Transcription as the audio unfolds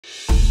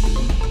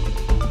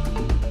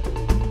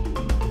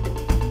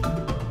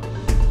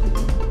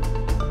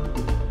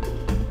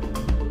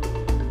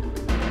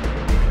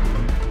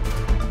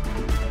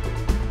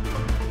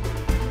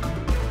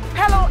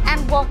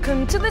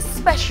welcome to this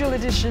special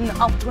edition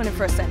of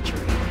 21st Century.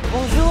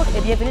 Bonjour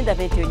et bienvenue dans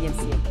le 21e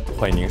siècle.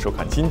 欢迎您收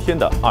看今天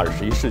的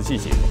21世纪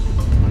节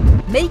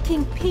目。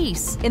Making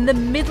peace in the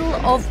middle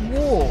of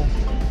war.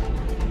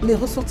 Les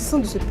ressortissants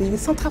de ce pays, les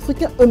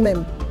Centrafricains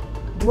eux-mêmes,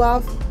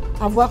 doivent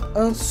avoir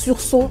un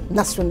sursaut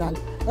national,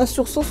 un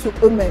sursaut sur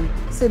eux-mêmes.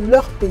 C'est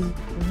leur pays.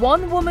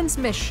 One woman's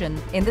mission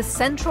in the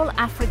Central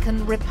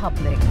African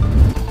Republic.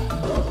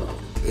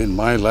 In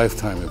my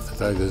lifetime, if the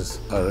tigers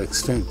are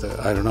extinct,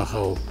 I don't know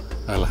how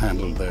I'll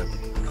handle that.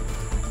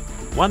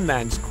 One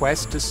man's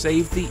quest to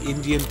save the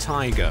Indian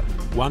tiger,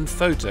 one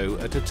photo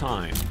at a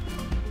time.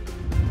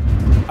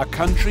 A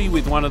country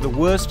with one of the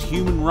worst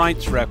human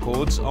rights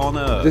records on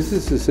earth. This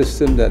is a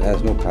system that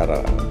has no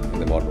parallel in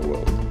the modern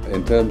world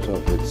in terms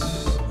of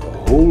its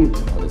hold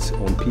on its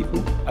own people.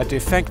 A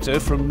defector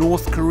from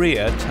North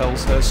Korea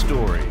tells her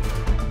story.